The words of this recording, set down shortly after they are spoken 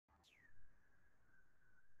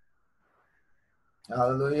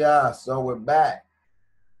Hallelujah. So we're back.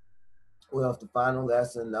 We have the final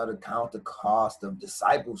lesson of the Count the Cost of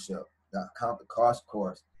Discipleship, the Count the Cost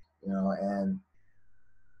course, and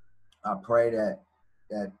I pray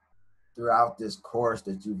that throughout this course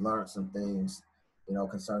that you've learned some things,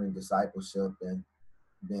 concerning discipleship and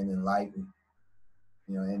being enlightened,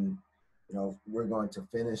 and we're going to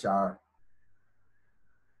finish our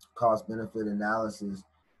cost benefit analysis.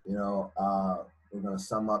 We're going to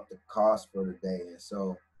sum up the cost for the day. And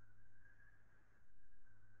so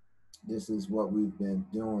this is what we've been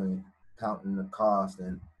doing, counting the cost.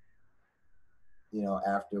 And,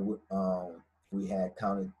 after we had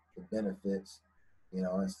counted the benefits,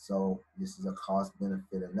 and so this is a cost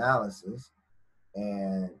benefit analysis.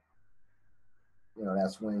 And,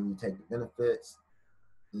 that's when you take the benefits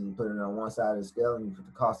and you put it on one side of the scale and you put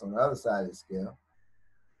the cost on the other side of the scale,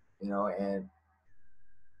 and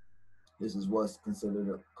this is what's considered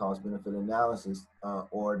a cost benefit analysis,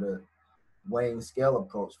 or the weighing scale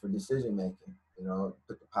approach for decision making.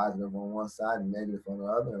 Put the positive on one side and negative on the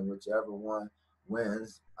other, and whichever one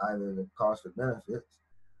wins, either the cost or benefits,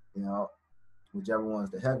 whichever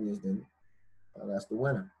one's the heaviest, then that's the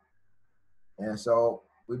winner. And so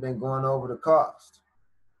we've been going over the cost,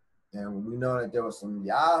 and we know that there was some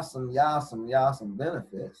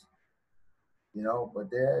benefits,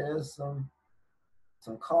 but there is some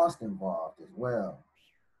cost involved as well,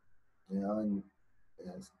 and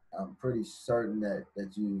I'm pretty certain that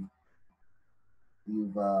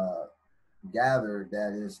you've gathered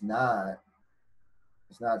that it's not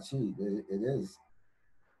cheap. It is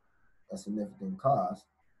a significant cost,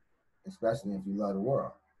 especially if you love the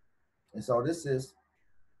world. And so this is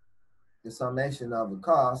the summation of the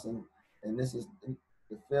cost, and this is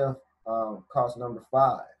the fifth cost, number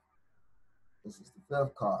 5. This is the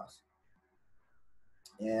fifth cost,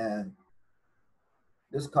 and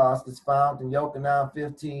this cost is found in Yochanan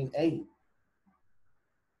 15:8,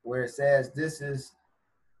 where it says, "This is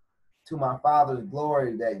to my Father's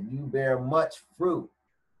glory that you bear much fruit,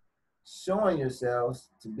 showing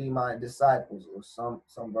yourselves to be my disciples," or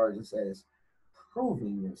some version says,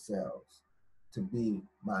 "proving yourselves to be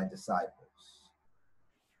my disciples."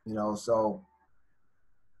 So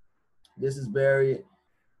this is very,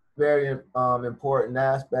 very important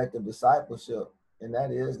aspect of discipleship, and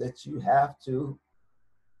that is that you have to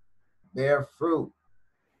bear fruit.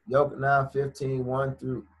 Yochanan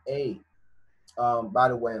 15:1-8. By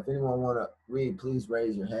the way, if anyone want to read, please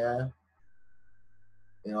raise your hand.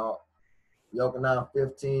 Yochanan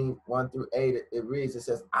 15:1-8, it reads, it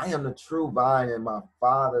says, "I am the true vine, and my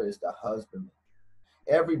Father is the husbandman.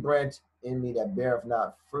 Every branch in me that beareth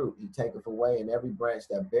not fruit, he taketh away, and every branch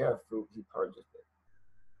that beareth fruit, he purgeth it,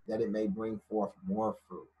 that it may bring forth more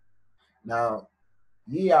fruit. Now,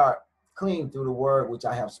 ye are clean through the word which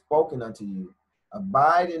I have spoken unto you.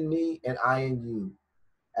 Abide in me, and I in you.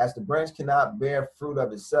 As the branch cannot bear fruit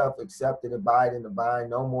of itself, except it abide in the vine,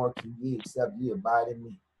 no more can ye, except ye abide in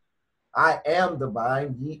me. I am the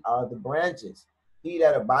vine, ye are the branches. He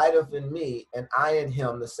that abideth in me, and I in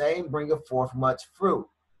him, the same bringeth forth much fruit.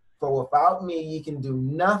 For without me ye can do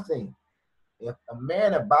nothing. If a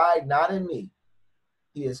man abide not in me,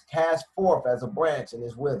 he is cast forth as a branch and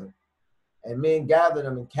is withered. And men gather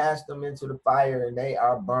them and cast them into the fire, and they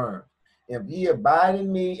are burned. If ye abide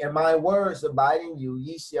in me, and my words abide in you,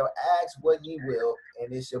 ye shall ask what ye will,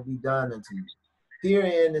 and it shall be done unto you.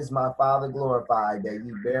 Herein is my Father glorified, that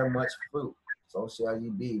ye bear much fruit, so shall ye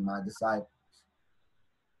be my disciples."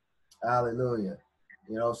 Hallelujah.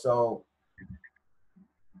 So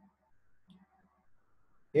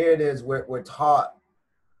here it is, we're taught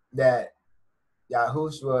that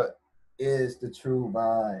Yahshuah is the true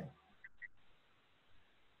vine.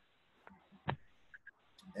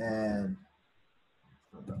 And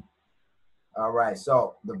all right,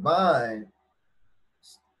 so the vine,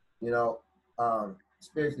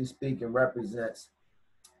 spiritually speaking, represents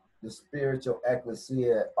the spiritual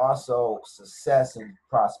ecclesia, also success and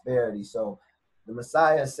prosperity. So the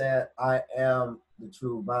Messiah said, "I am the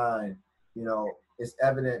true vine." It's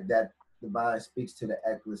evident that the vine speaks to the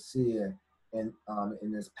ecclesia in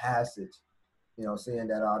this passage, saying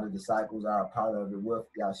that all the disciples are a part of it with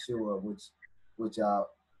Yahshuah, which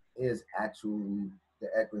is actually the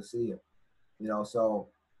ecclesia.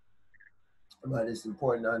 So, but it's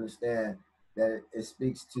important to understand that it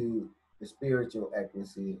speaks to the spiritual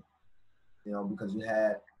ecclesia, because you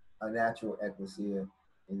had a natural ecclesia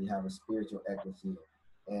and you have a spiritual ecclesia.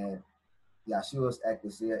 And Yahshua's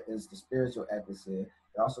ecclesia is the spiritual ecclesia.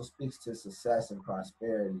 It also speaks to success and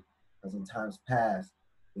prosperity, because in times past,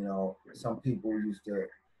 some people used to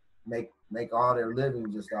make all their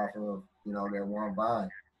living just off of, their one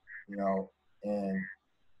vine, And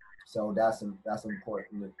so that's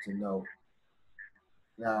important to note.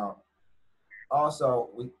 Now, also,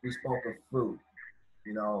 we spoke of fruit.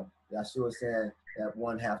 You know, Yahshuah saying that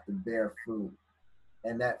one have to bear fruit.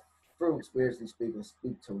 And that fruit, spiritually speaking,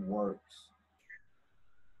 speak to works.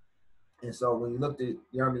 And so when you look at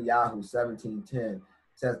Yirmiyahu 17:10, it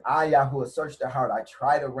says, I, Yahuwah, search the heart, I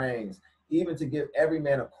try the reins, even to give every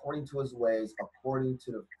man according to his ways, according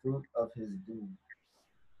to the fruit of his doing.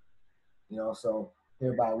 You know, so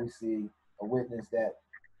hereby we see a witness that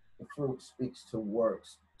the fruit speaks to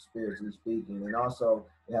works, spiritually speaking. And also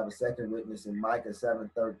we have a second witness in Micah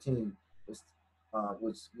 7:13,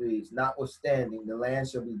 which reads, notwithstanding, the land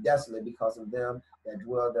shall be desolate because of them that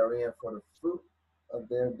dwell therein, for the fruit of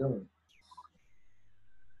their doing.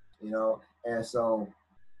 You know, and so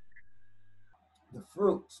the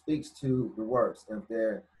fruit speaks to the works. If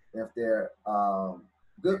they're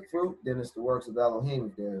good fruit, then it's the works of Elohim.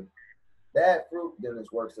 If they're bad fruit, then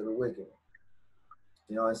it's works of the wicked.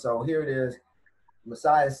 You know, and so here it is.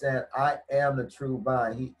 Messiah saying, I am the true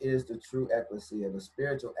vine. He is the true ecclesia, the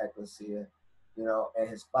spiritual ecclesia, you know, and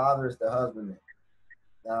his father is the husbandman.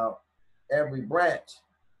 Now, every branch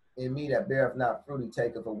in me that beareth not fruit, he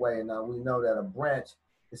taketh away. Now, we know that a branch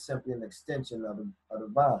is simply an extension of the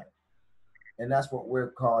vine. And that's what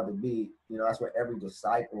we're called to be. You know, that's what every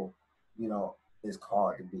disciple, you know, is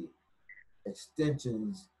called to be.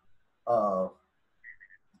 Extensions of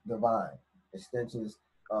the vine, extensions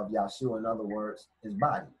of Yahshuah, in other words, his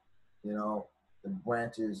body. You know, the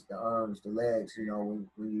branches, the arms, the legs, you know,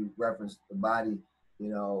 when you reference the body, you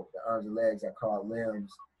know, the arms and legs are called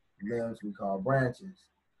limbs. Limbs we call branches.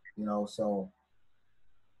 You know, so,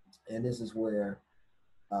 and this is where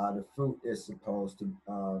the fruit is supposed to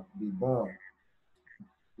be born.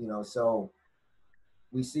 You know, so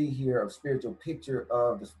we see here a spiritual picture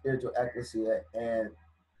of the spiritual ecclesia and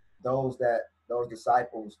those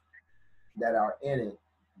disciples that are in it,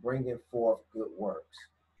 bringing forth good works,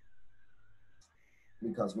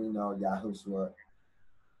 because we know Yahshuah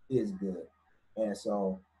is good. And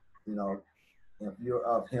so, you know, if you're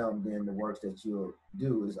of him, then the works that you'll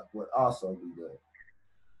do would also be good.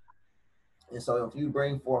 And so if you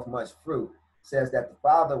bring forth much fruit, it says that the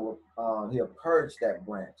Father will he'll purge that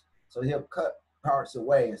branch. So he'll cut parts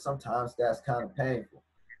away, and sometimes that's kind of painful,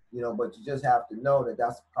 you know, but you just have to know that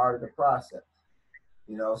that's part of the process.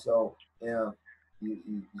 You know, so you know,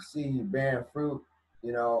 you see you bearing fruit,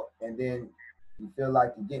 you know, and then you feel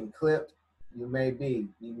like you're getting clipped. You may be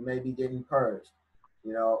getting purged,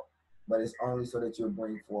 you know, but it's only so that you'll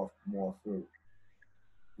bring forth more fruit.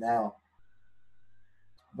 Now,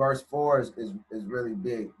 verse 4 is really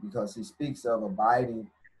big, because he speaks of abiding.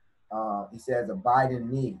 He says, abide in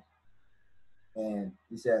me. And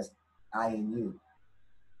he says, I in you.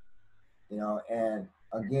 You know, and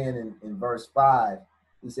again in verse 5,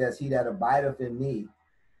 he says, he that abideth in me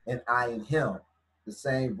and I in him, the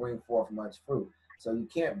same bring forth much fruit. So you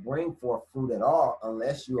can't bring forth fruit at all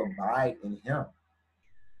unless you abide in him.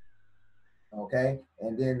 Okay?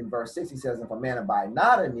 And then in verse 6, he says, if a man abide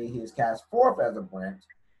not in me, he is cast forth as a branch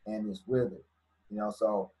and is withered. You know,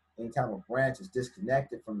 so anytime a branch is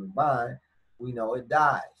disconnected from the vine, we know it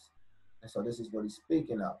dies. And so this is what he's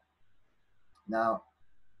speaking of. Now,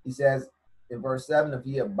 he says in verse 7, if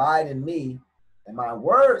ye abide in me and my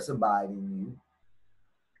words abide in you,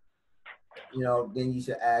 you know, then you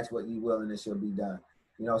should ask what you will and it shall be done.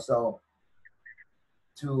 You know, so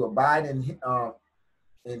to abide in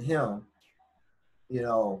him, you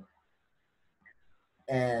know,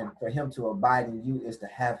 and for him to abide in you is to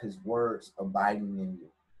have his words abiding in you.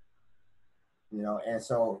 You know, and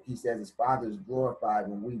so he says his Father is glorified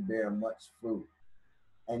when we bear much fruit.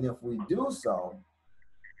 And if we do so,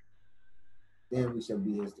 then we shall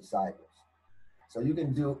be his disciples. So you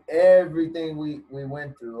can do everything we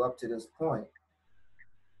went through up to this point,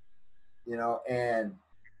 you know, and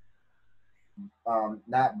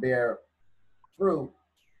not bear fruit,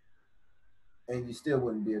 and you still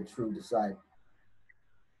wouldn't be a true disciple.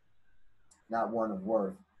 Not one of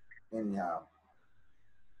worth, anyhow.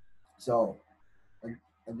 So,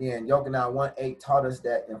 again, Yochanan 1:8 taught us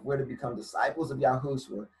that if we're to become disciples of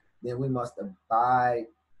Yahushuah, then we must abide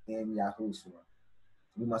in Yahushuah.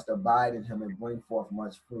 We must abide in him and bring forth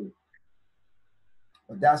much fruit.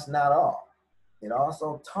 But that's not all. It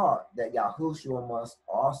also taught that Yahushuah must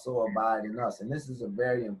also abide in us. And this is a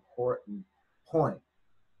very important point,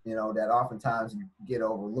 you know, that oftentimes get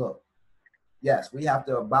overlooked. Yes, we have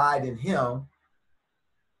to abide in him,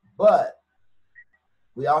 but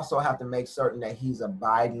we also have to make certain that he's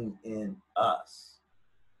abiding in us.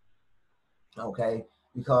 Okay?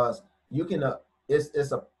 Because you can,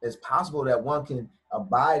 it's possible that one can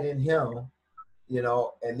abide in him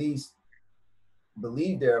at least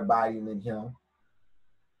believe they're abiding in him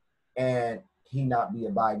and he not be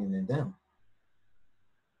abiding in them.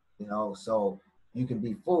 So you can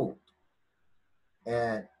be fooled.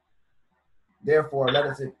 And therefore, let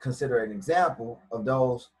us consider an example of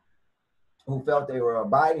those who felt they were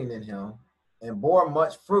abiding in him and bore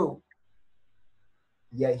much fruit,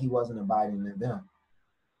 yet he wasn't abiding in them.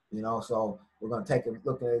 So we're going to take a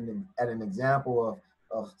look at an example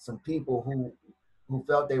of some people who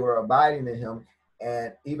felt they were abiding in him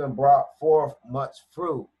and even brought forth much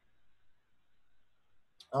fruit,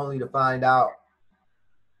 only to find out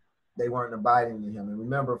they weren't abiding in him. And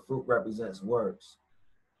remember, fruit represents works.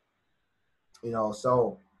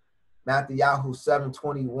 So Matthew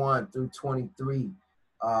 7:21 through 23.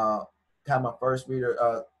 Kind of my first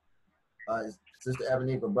reader, Sister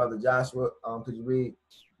Ebony, but Brother Joshua, could you read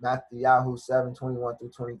Matthew 7:21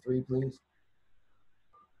 through 23, please?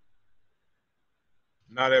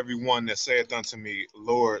 Not everyone that saith unto me,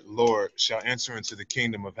 Lord, Lord, shall enter into the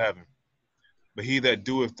kingdom of heaven, but he that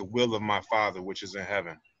doeth the will of my Father which is in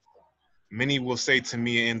heaven. Many will say to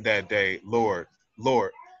me in that day, Lord,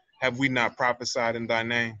 Lord, have we not prophesied in thy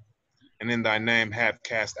name? And in thy name have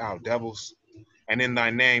cast out devils? And in thy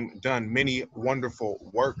name done many wonderful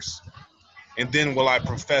works? And then will I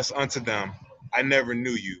profess unto them, I never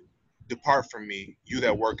knew you. Depart from me, you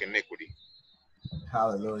that work iniquity.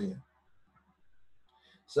 Hallelujah.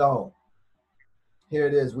 So here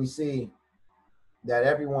it is. We see that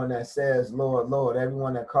everyone that says, Lord, Lord,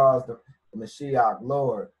 everyone that calls the Mashiach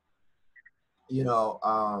Lord, they're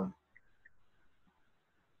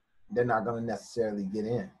not going to necessarily get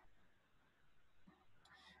in.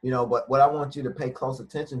 But what I want you to pay close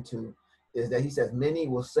attention to is that he says, many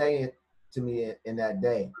will say it to me in that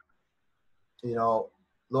day. Lord,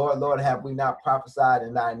 Lord, have we not prophesied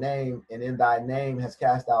in thy name, and in thy name has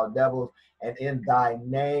cast out devils, and in thy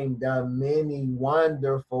name done many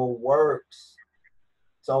wonderful works.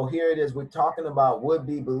 So here it is. We're talking about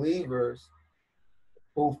would-be believers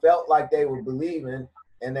who felt like they were believing,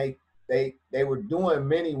 and they were doing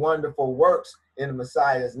many wonderful works in the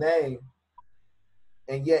Messiah's name,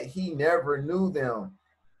 and yet he never knew them,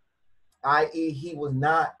 i.e. he was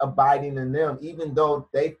not abiding in them. Even though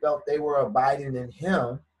they felt they were abiding in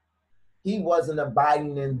him, he wasn't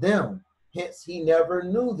abiding in them. Hence, he never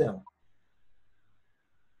knew them.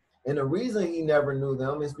 And the reason he never knew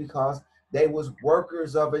them is because they was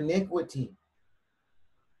workers of iniquity.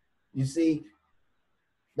 You see,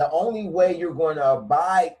 the only way you're going to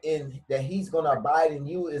abide in, that he's going to abide in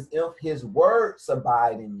you, is if his words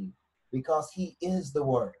abide in you, because he is the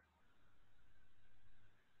word.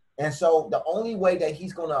 And so the only way that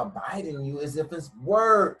he's going to abide in you is if his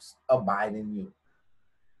words abide in you.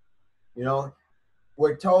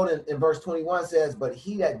 We're told in verse 21 says, but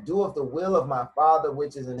he that doeth the will of my Father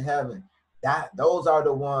which is in heaven, those are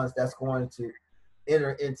the ones that's going to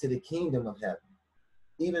enter into the kingdom of heaven.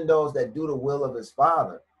 Even those that do the will of his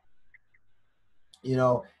Father.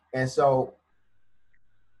 And so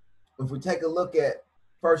if we take a look at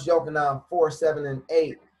 1 Yochanan 4:7 and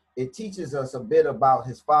 8, it teaches us a bit about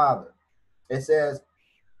his Father. It says,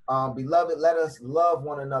 beloved, let us love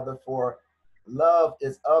one another, for love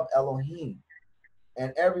is of Elohim.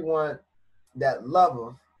 And everyone that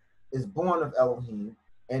loveth is born of Elohim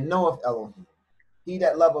and knoweth Elohim. He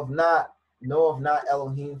that loveth not knoweth not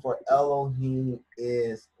Elohim, for Elohim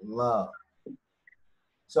is love.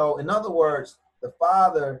 So in other words, the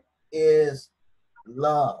Father is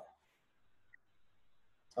love.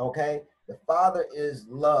 Okay? The Father is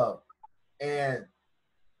love. And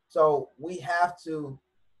so we have to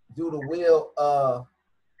do the will of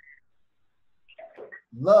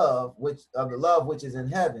love, the love which is in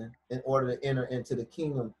heaven, in order to enter into the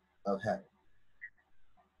kingdom of heaven.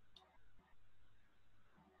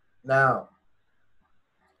 Now,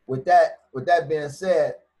 with that being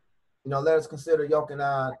said, let us consider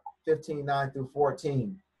Yochanan 15:9 through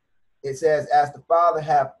 14. It says, as the Father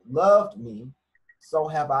hath loved me, so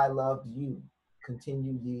have I loved you.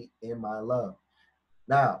 Continue ye in my love.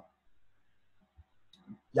 Now,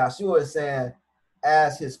 Yahshuah is saying,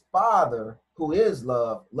 as his Father, who is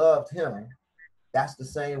love, loved him, that's the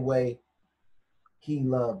same way he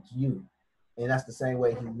loved you. And that's the same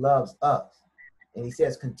way he loves us. And he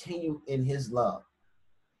says, continue in his love.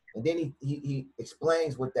 And then he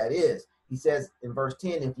explains what that is. He says in verse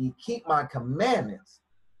 10, if ye keep my commandments,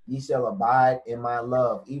 ye shall abide in my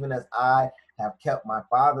love, even as I have kept my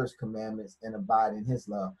Father's commandments and abide in his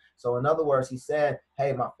love. So in other words, he said,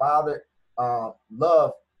 hey, my Father,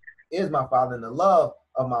 love is my Father, and the love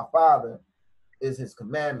of my Father is his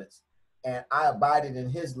commandments. And I abided in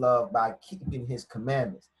his love by keeping his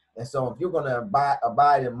commandments. And so if you're going to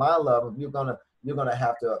abide in my love, if you're going to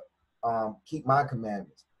have to keep my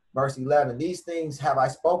commandments. Verse 11, these things have I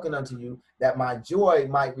spoken unto you, that my joy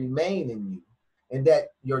might remain in you, and that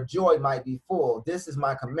your joy might be full. This is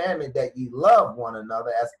my commandment, that ye love one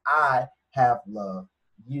another as I have loved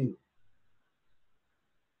you.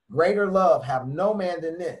 Greater love have no man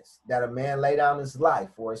than this, that a man lay down his life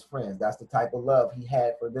for his friends. That's the type of love he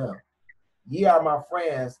had for them. Ye are my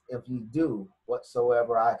friends if ye do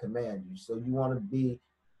whatsoever I command you. So you want to be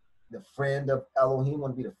the friend of Elohim,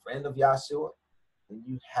 want to be the friend of Yahshuah, then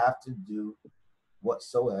you have to do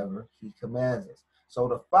whatsoever he commands us. So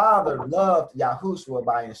the Father loved Yahushua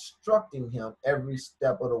by instructing him every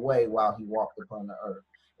step of the way while he walked upon the earth.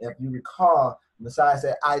 If you recall, Messiah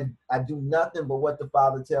said, I do nothing but what the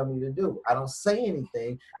Father tell me to do. I don't say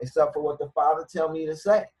anything except for what the Father tell me to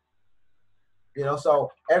say. You know, so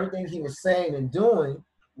everything he was saying and doing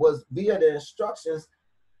was via the instructions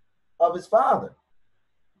of his Father.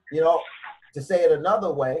 You know, to say it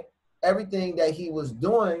another way, everything that he was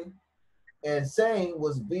doing and saying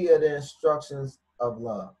was via the instructions of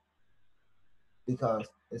love, because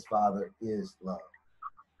his Father is love.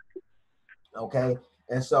 Okay,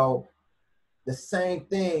 and so the same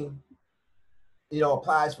thing, you know,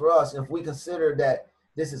 applies for us. If we consider that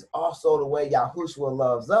this is also the way Yahushua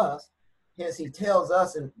loves us, hence he tells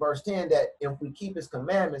us in verse 10 that if we keep his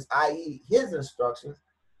commandments, i.e. his instructions,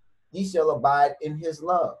 ye shall abide in his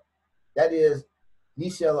love. That is,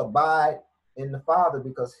 ye shall abide in the Father,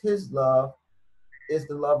 because his love is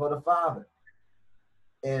the love of the Father.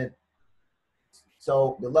 And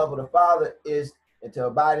so the love of the Father is, and to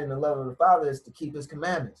abide in the love of the Father is to keep his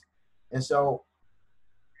commandments. And so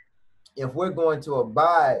if we're going to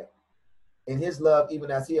abide in his love,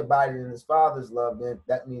 even as he abided in his Father's love, then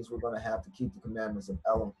that means we're going to have to keep the commandments of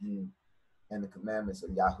Elohim and the commandments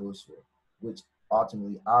of Yahushua, which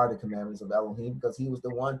ultimately are the commandments of Elohim, because he was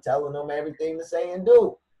the one telling them everything to say and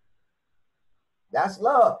do. That's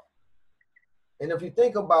love. And if you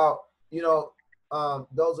think about, you know,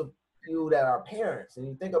 those of you that are parents, and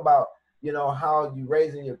you think about, you know, how you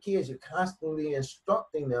raising your kids, you're constantly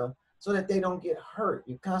instructing them so that they don't get hurt.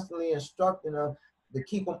 You're constantly instructing them to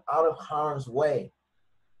keep them out of harm's way.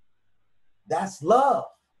 That's love.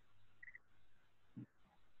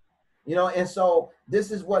 You know, and so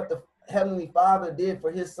this is what the Heavenly Father did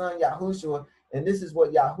for his son Yahushua, and this is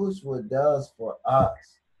what Yahushua does for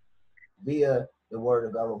us via the word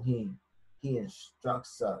of Elohim. He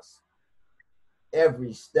instructs us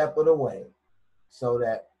every step of the way so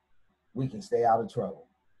that we can stay out of trouble,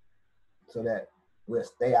 so that we'll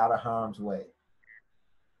stay out of harm's way.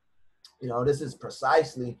 You know, this is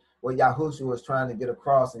precisely what Yahushua was trying to get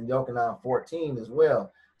across in Yochanan 14 as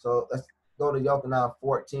well. So let's go to Yochanan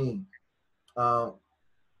 14.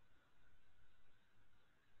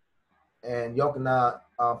 And Yochanan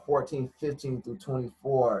 14, 15 through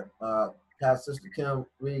 24. Have Sister Kim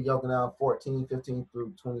read Yochanan 14, 15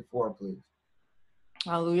 through 24, please.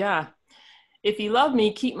 Hallelujah. If ye love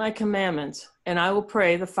me, keep my commandments, and I will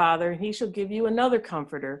pray the Father, and he shall give you another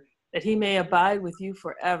comforter, that he may abide with you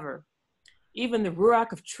forever. Even the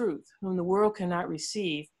Ruach of truth, whom the world cannot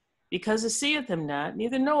receive, because it seeth him not,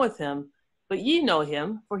 neither knoweth him. But ye know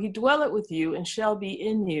him, for he dwelleth with you, and shall be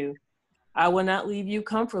in you. I will not leave you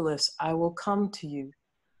comfortless, I will come to you.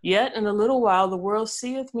 Yet in a little while the world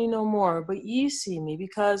seeth me no more, but ye see me,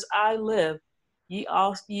 because I live, ye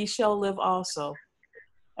shall live also.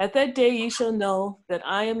 At that day ye shall know that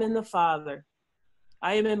I am in the Father.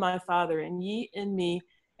 I am in my Father, and ye in me,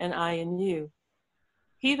 and I in you.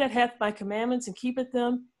 He that hath my commandments and keepeth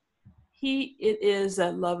them, he it is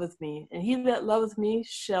that loveth me. And he that loveth me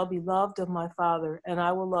shall be loved of my Father, and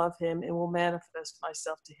I will love him, and will manifest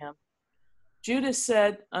myself to him. Judas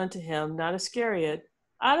said unto him, not Iscariot,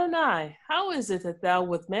 Adonai, how is it that thou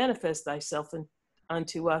wilt manifest thyself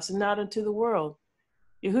unto us, and not unto the world?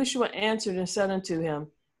 Yahushua answered and said unto him,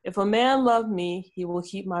 if a man love me, he will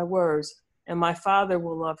keep my words, and my Father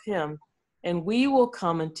will love him, and we will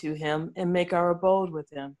come unto him and make our abode with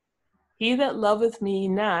him. He that loveth me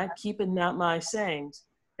not keepeth not my sayings,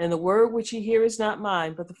 and the word which ye hear is not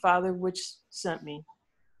mine, but the Father which sent me.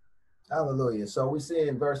 Hallelujah. So we see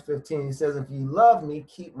in verse 15, he says, if you love me,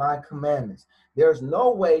 keep my commandments. There's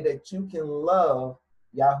no way that you can love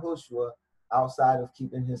Yahushua outside of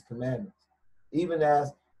keeping his commandments. Even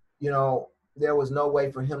as, you know, there was no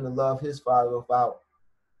way for him to love his Father without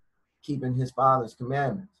keeping his Father's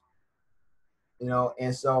commandments. You know,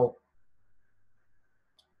 and so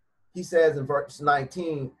he says in verse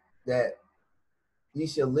 19 that ye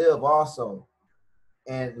shall live also.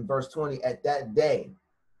 And in verse 20, at that day,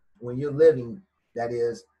 when you're living, that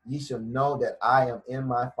is, Ye shall know that I am in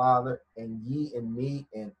my Father, and ye in me,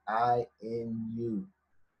 and I in you.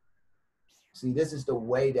 See, this is the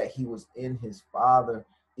way that he was in his Father,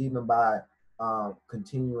 even by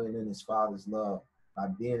continuing in his Father's love, by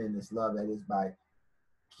being in his love, that is by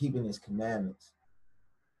keeping his commandments.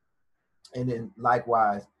 And then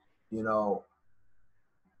likewise, you know,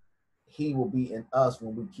 he will be in us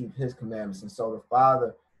when we keep his commandments. And so the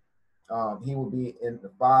Father, he will be in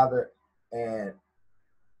the Father, and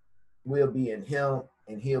we'll be in him,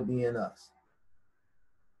 and he'll be in us.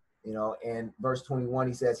 You know, and verse 21,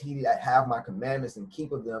 he says, he that have my commandments and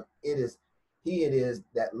keepeth them, it is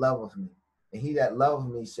that loveth me. And he that loveth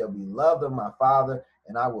me shall be loved of my Father,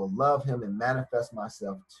 and I will love him and manifest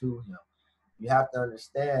myself to him. You have to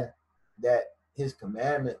understand that his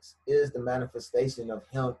commandments is the manifestation of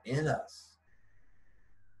him in us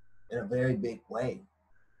in a very big way.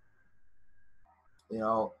 You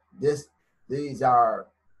know, this is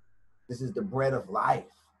the bread of life.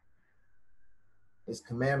 His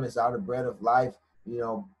commandments are the bread of life, you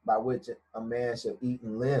know, by which a man shall eat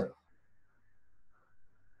and live.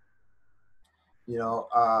 You know,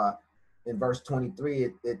 in verse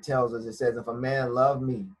 23, it tells us, it says, if a man love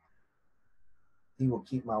me, he will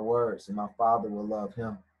keep my words, and my Father will love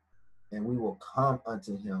him, and we will come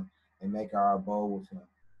unto him and make our abode with him.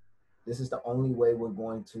 This is the only way we're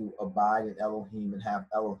going to abide in Elohim and have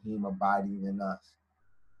Elohim abiding in us,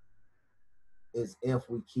 is if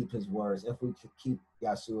we keep his words, if we keep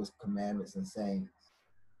Yahshua's commandments and sayings.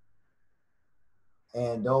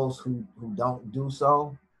 And those who don't do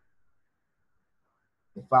so,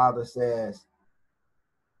 the Father says,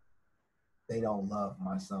 they don't love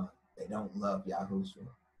my son. They don't love Yahusha.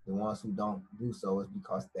 The ones who don't do so is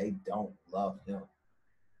because they don't love him.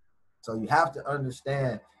 So you have to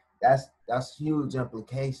understand that's huge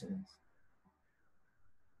implications,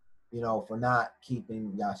 you know, for not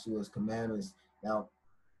keeping Yahshua's commandments. Now,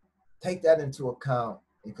 take that into account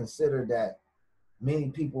and consider that many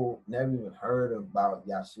people never even heard about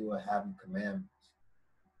Yahshua having commandments.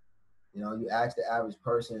 You know, you ask the average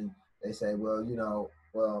person, they say, well, you know,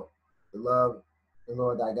 well, to love the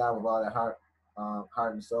Lord thy God with all their heart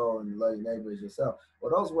and soul, and love your neighbor as yourself.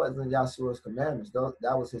 Well, those wasn't Yahshua's commandments.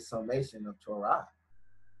 That was his summation of Torah.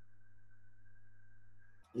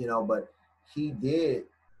 You know, but he did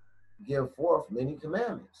give forth many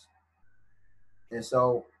commandments. And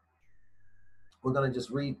so we're going to just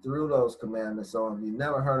read through those commandments. So if you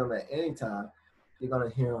never heard them at any time, you're going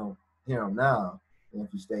to hear them now, and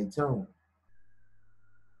if you stay tuned.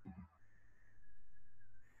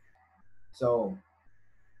 So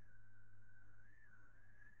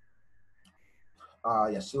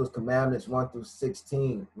Yeshua's commandments 1 through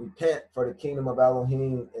 16. Repent, for the kingdom of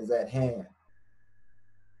Elohim is at hand.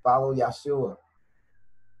 Follow Yahshua.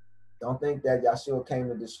 Don't think that Yahshua came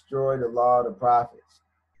to destroy the law of the prophets.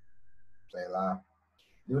 Selah.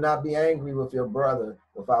 Do not be angry with your brother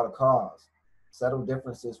without a cause. Settle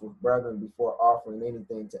differences with brethren before offering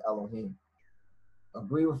anything to Elohim.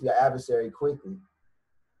 Agree with your adversary quickly.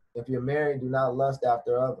 If you're married, do not lust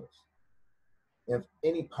after others. If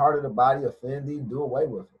any part of the body offend thee, do away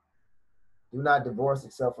with it. Do not divorce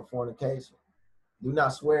except for fornication. Do not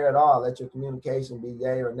swear at all. Let your communication be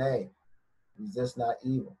yea or nay. Resist not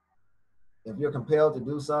evil. If you're compelled to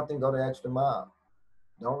do something, go the extra mile.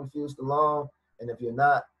 Don't refuse the loan, and if you're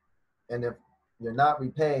not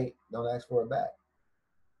repaid, don't ask for it back.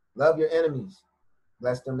 Love your enemies.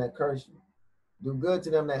 Bless them that curse you. Do good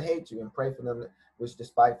to them that hate you, and pray for them which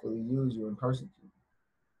despitefully use you and persecute you.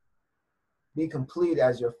 Be complete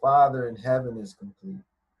as your Father in heaven is complete.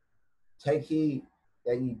 Take heed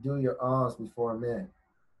that ye do your alms before men.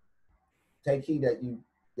 Take heed that you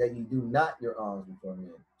do not your alms before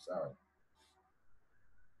men. Sorry.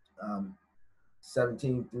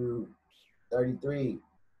 17 through 33.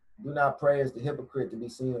 Do not pray as the hypocrite to be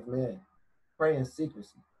seen of men. Pray in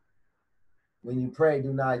secrecy. When you pray,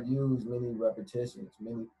 do not use many repetitions.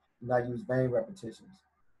 Do not use vain repetitions.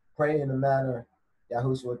 Pray in the manner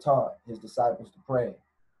Yahshuah taught his disciples to pray,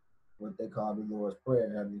 what they call the Lord's Prayer.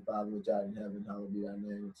 Heavenly Father, which art in heaven, hallowed be thy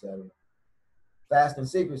name, etc. Fast in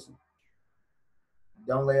secrecy.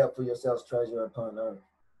 Don't lay up for yourselves treasure upon earth.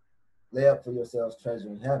 Lay up for yourselves treasure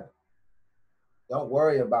in heaven. Don't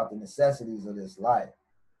worry about the necessities of this life.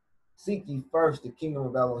 Seek ye first the kingdom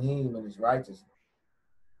of Elohim and his righteousness.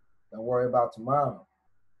 Don't worry about tomorrow.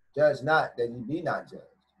 Judge not that ye be not judged.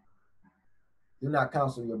 Do not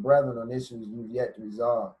counsel your brethren on issues you've yet to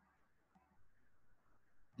resolve.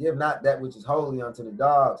 Give not that which is holy unto the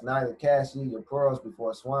dogs, neither cast ye your pearls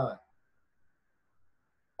before swine.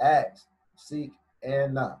 Ask, seek,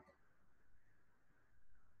 and knock.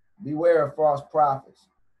 Beware of false prophets,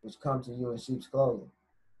 which come to you in sheep's clothing.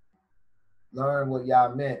 Learn what Yah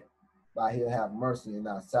meant by he'll have mercy and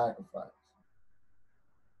not sacrifice.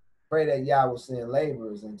 Pray that Yah will send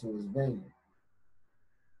laborers into his vineyard.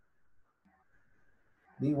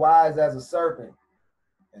 Be wise as a serpent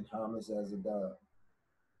and harmless as a dove.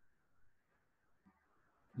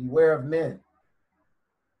 Beware of men.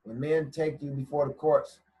 When men take you before the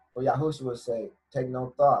courts for Yahshuah's sake, take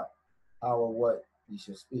no thought how or what you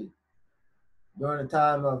shall speak. During the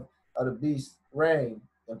time of the beast's reign,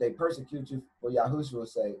 if they persecute you for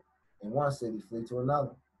Yahshuah's sake, in one city, flee to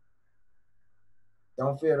another.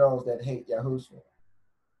 Don't fear those that hate Yahushua.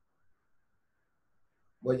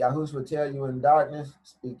 What Yahushua tell you in darkness,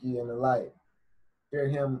 speak ye in the light. Fear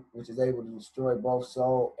him which is able to destroy both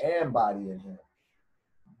soul and body in him.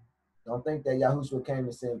 Don't think that Yahushua came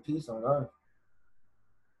to send peace on earth.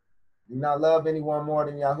 Do not love anyone more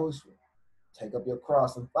than Yahushua. Take up your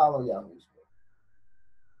cross and follow Yahushua.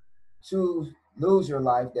 Lose your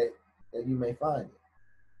life that you may find it.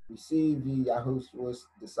 Receive ye Yahushua's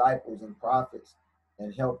disciples and prophets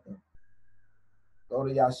and help them. Go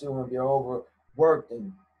to Yahshua if you're overworked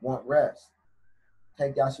and want rest.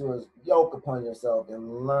 Take Yahshua's yoke upon yourself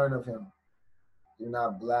and learn of him. Do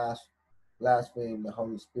not blaspheme the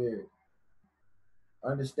Holy Spirit.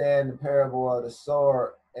 Understand the parable of the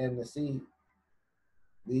sword and the seed.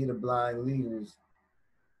 Lead the blind leaders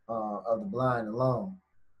of the blind alone.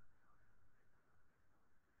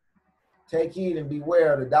 Take heed and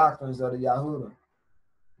beware of the doctrines of the Yahudah.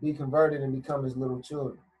 Be converted and become his little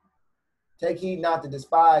children. Take heed not to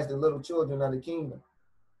despise the little children of the kingdom.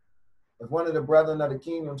 If one of the brethren of the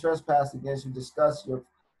kingdom trespass against you, discuss your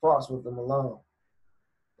faults with them alone.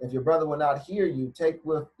 If your brother will not hear you, take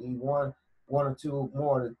with thee one or two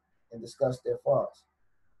more and discuss their faults.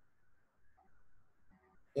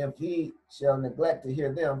 If he shall neglect to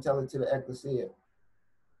hear them, tell it to the ecclesia.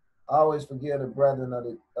 Always forgive the brethren of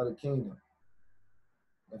the kingdom.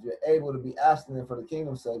 If you're able to be abstinent for the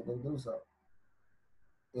kingdom's sake, then do so.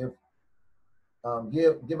 If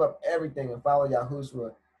give up everything and follow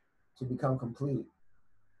Yahushua to become complete.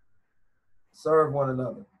 Serve one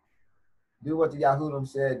another. Do what the Yahudim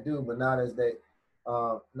said do, but not as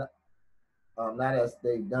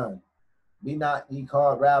they've done. Be not ye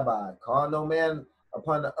called rabbi. Call no man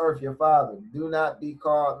upon the earth your father. Do not be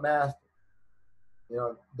called master.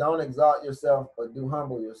 Don't exalt yourself, but do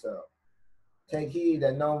humble yourself. Take heed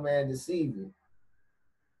that no man deceive you.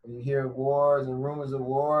 When you hear wars and rumors of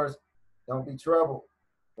wars, don't be troubled,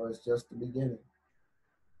 for it's just the beginning.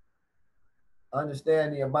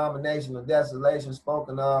 Understand the abomination of desolation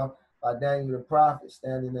spoken of by Daniel the prophet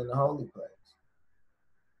standing in the holy place.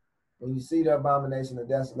 When you see the abomination of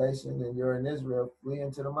desolation and you're in Israel, flee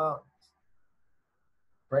into the mountains.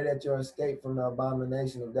 Pray that your escape from the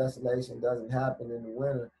abomination of desolation doesn't happen in the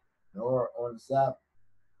winter nor on the Sabbath.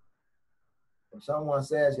 If someone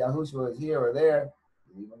says Yahushua is here or there,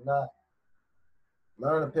 believe him not.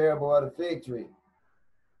 Learn the parable of the fig tree.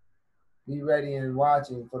 Be ready and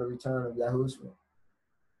watching for the return of Yahushua.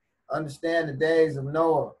 Understand the days of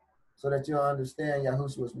Noah so that you'll understand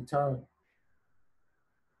Yahushua's return.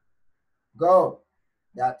 Go,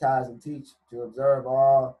 baptize and teach to observe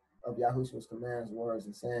all of Yahushua's commands, words,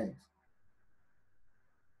 and sayings.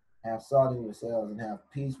 Have salt in yourselves and have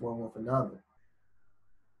peace one with another.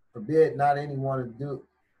 Forbid not anyone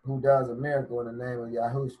who does a miracle in the name of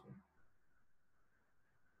Yahushua.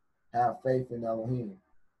 Have faith in Elohim.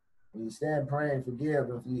 When you stand praying, forgive.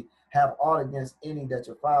 If you have aught against any, that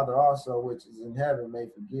your Father also, which is in heaven, may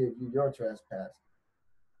forgive you your trespasses.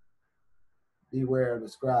 Beware of the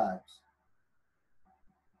scribes.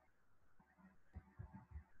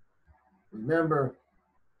 Remember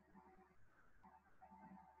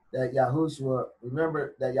that Yahushua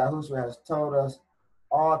has told us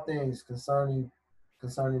all things concerning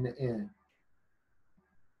the end.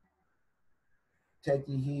 Take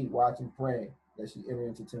ye heed, watch and pray, lest ye enter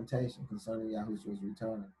into temptation concerning Yahushua's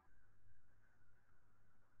return.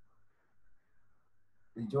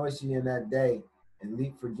 Rejoice ye in that day and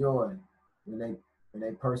leap for joy when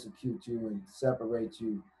they persecute you and separate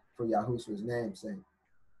you for Yahushua's name's sake.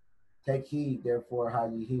 Take heed, therefore, how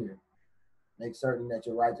ye hear. Make certain that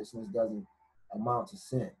your righteousness doesn't amount to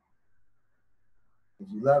sin. If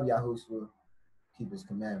you love Yahushua, keep his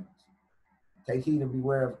commandments. Take heed and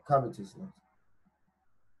beware of covetousness.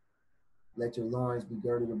 Let your loins be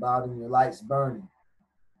girded about and your lights burning.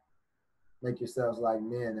 Make yourselves like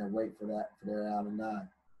men that wait for their Adonai.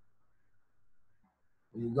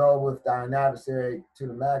 When you go with thine adversary to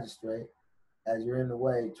the magistrate, as you're in the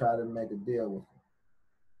way, try to make a deal with him.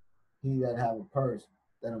 He that have a purse,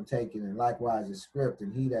 let him take it, and likewise a script,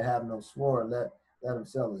 and he that have no sword, let Let him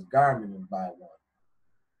sell his garment and buy one.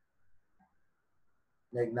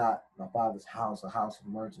 Make not my father's house a house of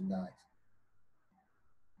merchandise.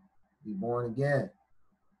 Be born again.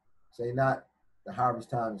 Say not the harvest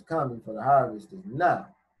time is coming, for the harvest is now.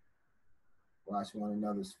 Wash one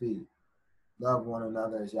another's feet. Love one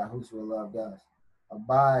another as Yahshuah loved us.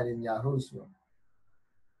 Abide in Yahshuah.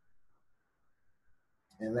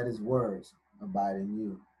 And let his words abide in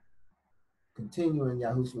you. Continue in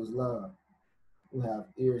Yahushua's love. Who have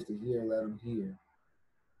ears to hear, let them hear.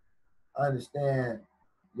 Understand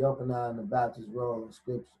Yochanan the Baptist's role in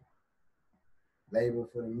Scripture. Labor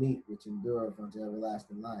for the meat which endureth unto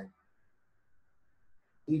everlasting life.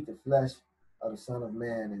 Eat the flesh of the Son of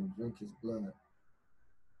Man and drink his blood.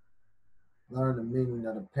 Learn the meaning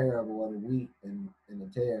of the parable of the wheat and the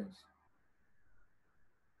tares.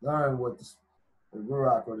 Learn what the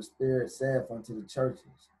Ruach or the Spirit saith unto the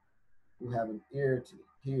churches. Who have an ear to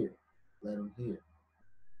hear, let them hear.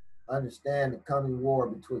 Understand the coming war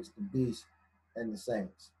betwixt the beast and the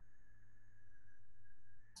saints.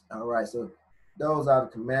 All right, so those are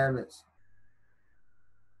the commandments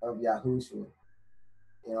of Yahusha.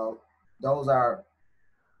 You know, those are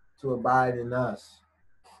to abide in us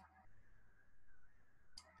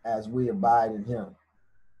as we abide in him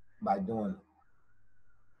by doing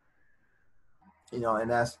it. You know,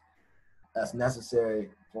 and that's necessary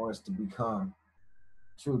for us to become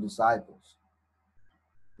true disciples.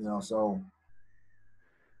 You know, so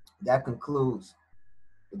that concludes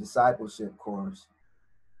the discipleship course.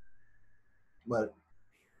 But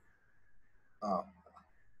I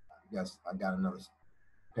guess I got another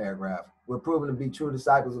paragraph. We're proven to be true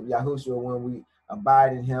disciples of Yahushua when we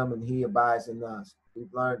abide in him and he abides in us.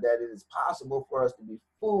 We've learned that it is possible for us to be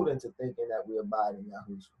fooled into thinking that we abide in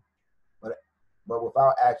Yahushua, but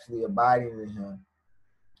without actually abiding in him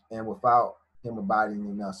and without him abiding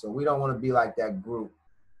in us. So we don't want to be like that group,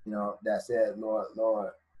 you know, that said, Lord,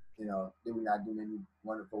 Lord, you know, did we not do many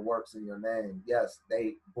wonderful works in your name? Yes,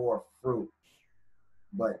 they bore fruit,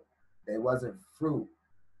 but they wasn't fruit.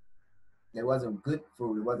 It wasn't good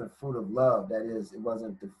fruit. It wasn't fruit of love. That is, it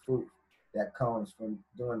wasn't the fruit that comes from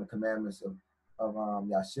doing the commandments of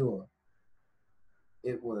Yahshua.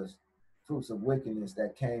 It was fruits of wickedness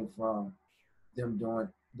that came from them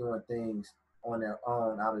doing things on their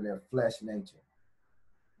own out of their flesh nature,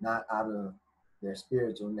 not out of their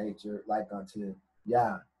spiritual nature, like unto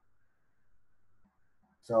Yah.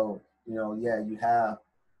 So, you know, yeah, you have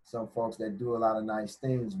some folks that do a lot of nice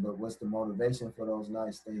things, but what's the motivation for those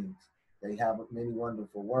nice things? They have many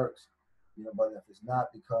wonderful works, you know, but if it's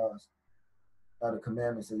not because of the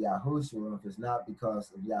commandments of Yahushua, if it's not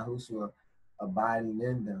because of Yahushua abiding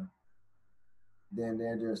in them, then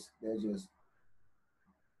they're just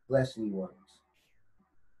fleshly works.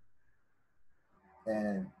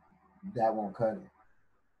 And that won't cut it.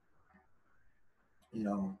 You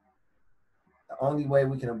know, the only way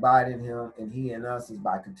we can abide in him and he in us is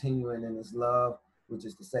by continuing in his love, which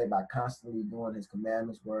is to say by constantly doing his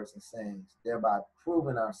commandments, words, and sayings, thereby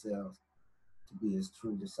proving ourselves to be his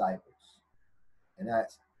true disciples. And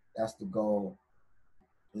that's the goal,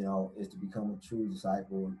 you know, is to become a true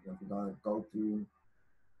disciple. If we're going to go through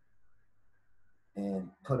and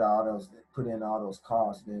put in all those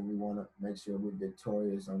costs, then we want to make sure we're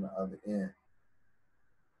victorious on the other end.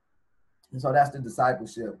 And so that's the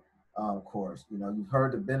discipleship course. You know, you've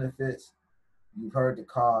heard the benefits, you've heard the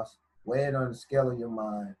cost, weigh it on the scale of your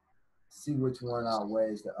mind, see which one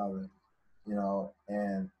outweighs the other, you know,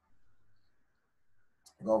 and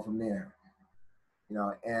go from there. You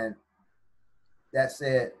know, and that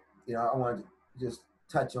said, you know, I want to just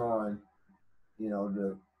touch on, you know,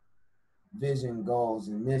 the vision, goals,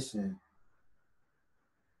 and mission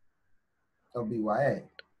of BYA.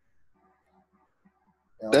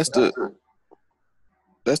 You know, that's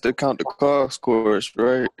the count the cost course,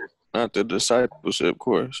 right? Not the discipleship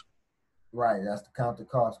course. Right, that's the count the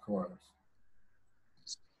cost course.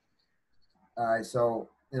 All right, so,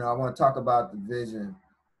 you know, I want to talk about the vision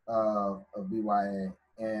of BYA.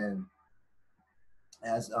 And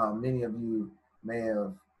as many of you may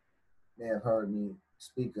have heard me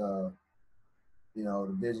speak of, you know,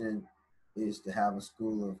 the vision is to have a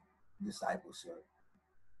school of discipleship.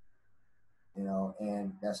 You know,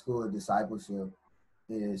 and that school of discipleship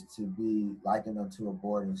is to be likened unto a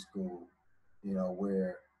boarding school, you know,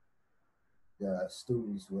 where the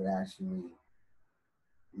students would actually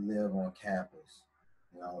live on campus,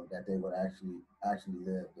 you know, that they would actually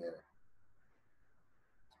live there.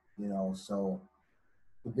 You know, so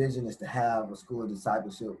the vision is to have a school of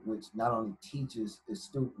discipleship which not only teaches its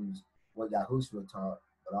students what Yahushua taught,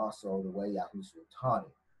 but also the way Yahushua taught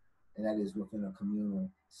it, and that is within a communal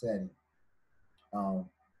setting.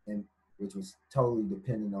 and which was totally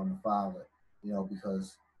dependent on the Father,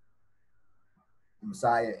 because the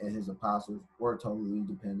Messiah and his apostles were totally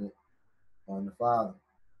dependent on the Father.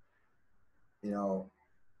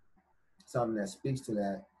 Something that speaks to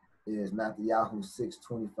that is Matthew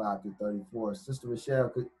 6:25-34. Sister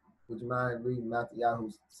Rochelle, would you mind reading Matthew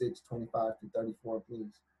 6:25-34,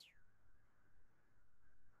 please?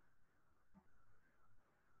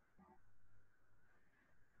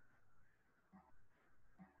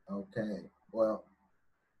 Okay, well,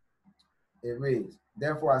 it reads,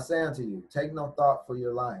 "Therefore I say unto you, take no thought for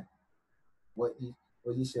your life, what ye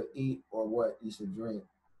shall eat or what ye shall drink,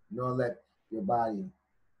 nor let your body,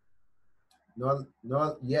 nor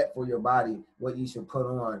yet for your body what ye shall put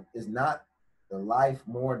on. Is not the life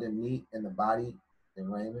more than meat, and the body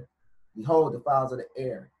than raiment? Behold the fowls of the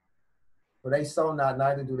air, for they sow not,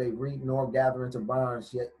 neither do they reap, nor gather into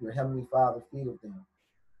barns, yet your heavenly Father feedeth them.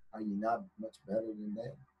 Are ye not much better than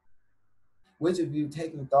they? Which of you,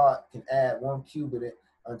 taking thought, can add 1 cubit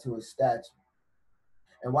unto his stature?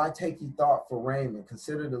 And why take ye thought for raiment?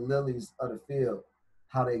 Consider the lilies of the field,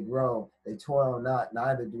 how they grow. They toil not,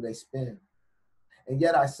 neither do they spin. And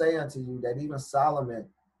yet I say unto you that even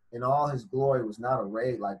Solomon in all his glory was not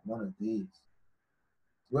arrayed like one of these.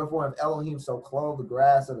 Wherefore, if Elohim so clothe the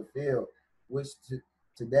grass of the field, which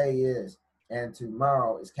today is, and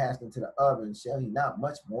tomorrow is cast into the oven, shall he not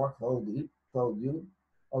much more clothe you, O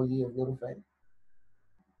ye of little faith?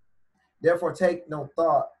 Therefore take no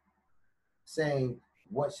thought, saying,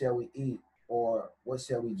 what shall we eat, or what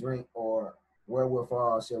shall we drink, or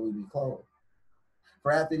wherewithal shall we be clothed?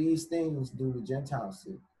 For after these things do the Gentiles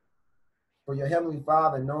seek. For your heavenly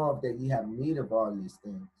Father knoweth that ye have need of all these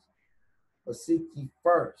things. But seek ye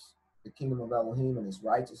first the kingdom of Elohim and his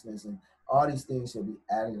righteousness, and all these things shall be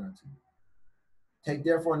added unto you. Take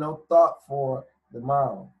therefore no thought for the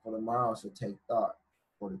morrow shall take thought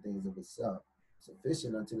for the things of itself.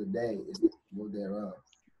 Sufficient unto the day is the evil thereof.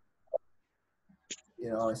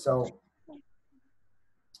 And so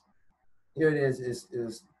here it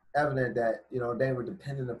is evident that they were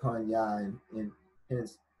dependent upon Yah, and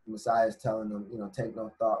hence the Messiah is telling them, take no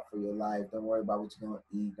thought for your life. Don't worry about what you're gonna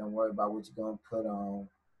eat. Don't worry about what you're gonna put on.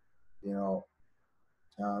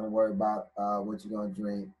 Don't worry about what you're gonna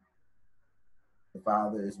drink. The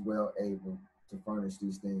Father is well able to furnish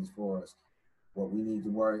these things for us. What we need to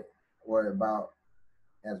worry about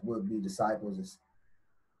as would be disciples is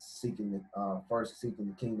first seeking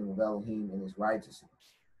the kingdom of Elohim and his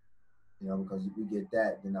righteousness. Because if we get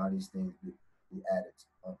that, then all these things be added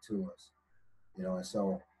to us. And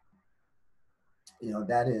so,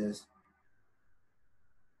 that is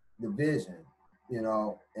the vision,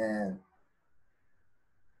 and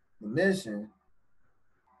the mission,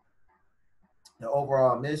 the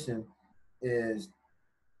overall mission is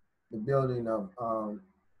the building of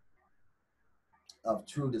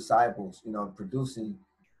true disciples, producing,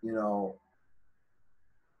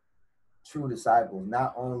 true disciples,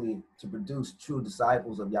 not only to produce true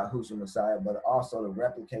disciples of Yahshuah Messiah, but also to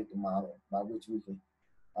replicate the model by which we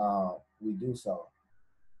do so,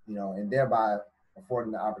 and thereby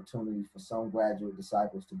affording the opportunity for some graduate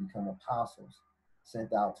disciples to become apostles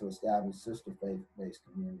sent out to establish sister faith-based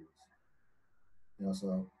communities.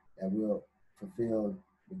 So that will fulfill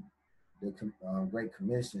the Great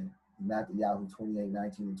Commission, Matthew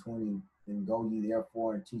 28:19 and 20, and go ye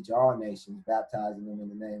therefore and teach all nations, baptizing them in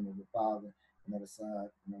the name of the Father and of the Son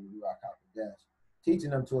and of the Ruach HaKodesh,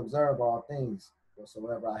 teaching them to observe all things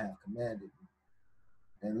whatsoever I have commanded you.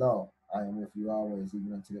 And lo, I am with you always,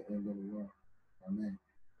 even unto the end of the world. Amen.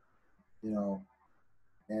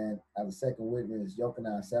 And as a second witness,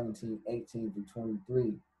 Yochanan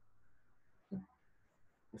 17:18-23,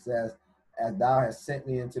 it says, as thou hast sent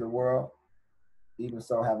me into the world, even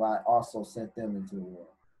so have I also sent them into the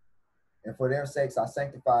world. And for their sakes I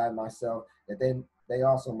sanctified myself, that they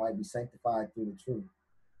also might be sanctified through the truth.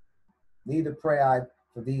 Neither pray I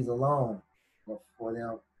for these alone, but for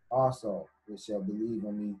them also which shall believe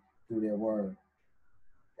on me through their word.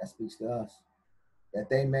 That speaks to us. That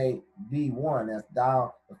they may be one, as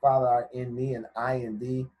thou, the Father, art in me, and I in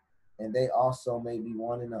thee, and they also may be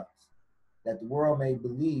one in us. That the world may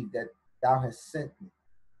believe that thou hast sent me,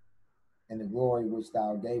 and the glory which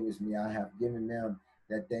thou gavest me, I have given them,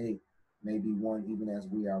 that they may be one, even as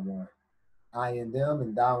we are one. I in them,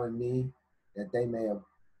 and thou in me, that they may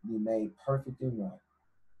be made perfect in one,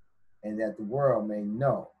 and that the world may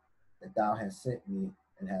know that thou hast sent me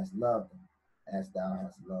and hast loved them as thou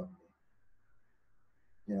hast loved me.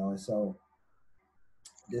 And so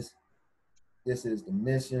this is the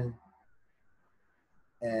mission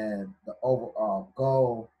and the overall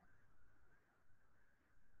goal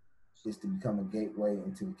is to become a gateway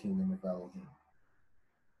into the kingdom of Elohim.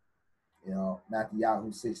 You know,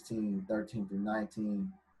 Matthew 16, 13 through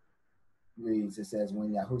 19 reads, it says,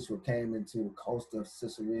 when Yahshuah came into the coast of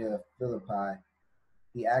Caesarea Philippi,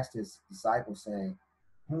 he asked his disciples, saying,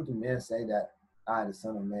 whom do men say that I, the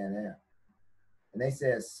Son of Man, am? And they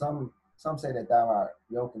said, some say that thou art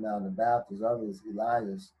Yochanan the Baptist, others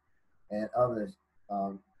Elias, and others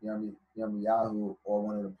Yirmiyahu, or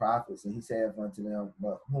one of the prophets. And he saith unto them,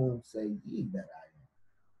 but whom say ye that I am?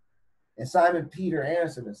 And Simon Peter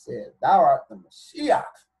answered and said, thou art the Mashiach,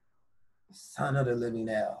 the Son of the living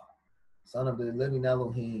El, Son of the living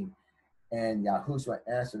Elohim. And Yahushuah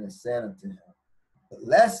answered and said unto him,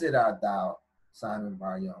 blessed art thou, Simon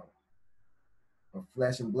Bar-Yonah, for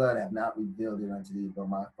flesh and blood have not revealed it unto thee, but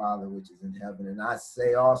my Father which is in heaven. And I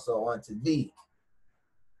say also unto thee,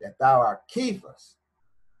 that thou art Cephas,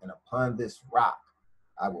 and upon this rock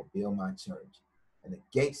I will build my church, and the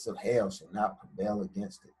gates of hell shall not prevail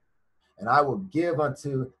against it. And I will give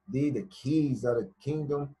unto thee the keys of the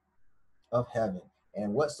kingdom of heaven.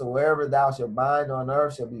 And whatsoever thou shalt bind on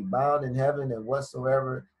earth shall be bound in heaven, and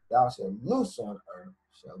whatsoever thou shalt loose on earth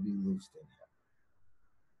shall be loosed in heaven.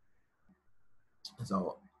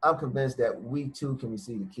 So I'm convinced that we too can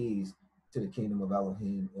receive the keys to the kingdom of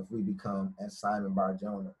Elohim if we become as Simon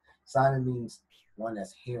Bar-Jonah. Simon means one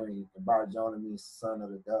that's hearing, and Bar-Jonah means son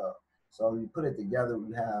of the dove. So you put it together,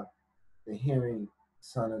 we have the hearing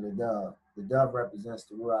son of the dove. The dove represents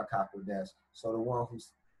the Ruach HaKodesh, so the one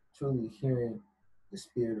who's truly hearing the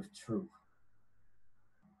spirit of truth.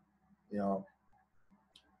 You know,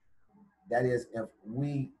 that is, if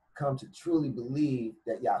we come to truly believe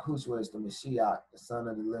that Yahushuah is the Mashiach, the Son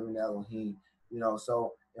of the living Elohim, you know,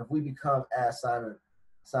 so if we become as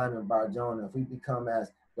Simon Bar-Jonah, if we become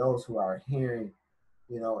as those who are hearing,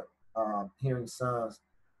 you know, hearing sons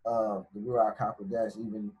of the Ruach HaKodesh,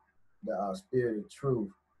 even the spirit of truth,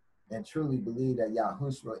 and truly believe that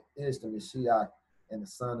Yahushuah is the Mashiach and the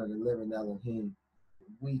Son of the living Elohim,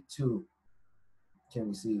 we too can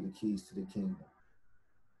receive the keys to the kingdom.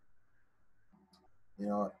 You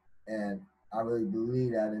know, and I really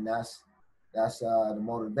believe that, and that's the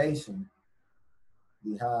motivation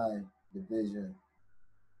behind the vision,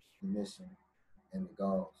 the mission, and the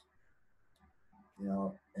goals. You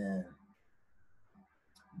know, and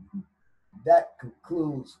that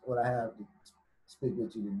concludes what I have to speak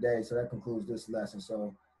with you today. So that concludes this lesson.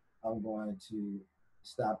 So I'm going to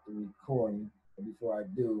stop the recording. But before I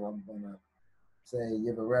do, I'm going to say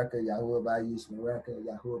Yivareka, Yahuwah Bayish Mareka,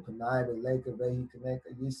 Yahuwah Panai, Beleka, Vehi Kaneka,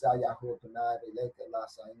 Yisa, Yahuwah Panai, Beleka, La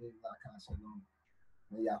Sayin, La Kashalom.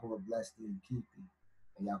 May Yahuwah bless thee and keep thee.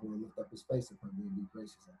 May Yahuwah lift up his face upon thee and be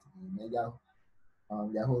gracious unto thee. May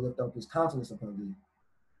Yahuwah lift up his countenance upon thee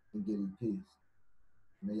and give thee peace.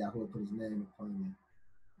 May Yahuwah put his name upon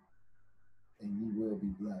thee and you will be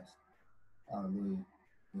blessed. Hallelujah.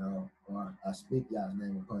 You know, or I speak Yah's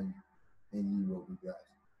name upon you and you will be blessed.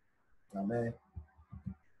 Amen.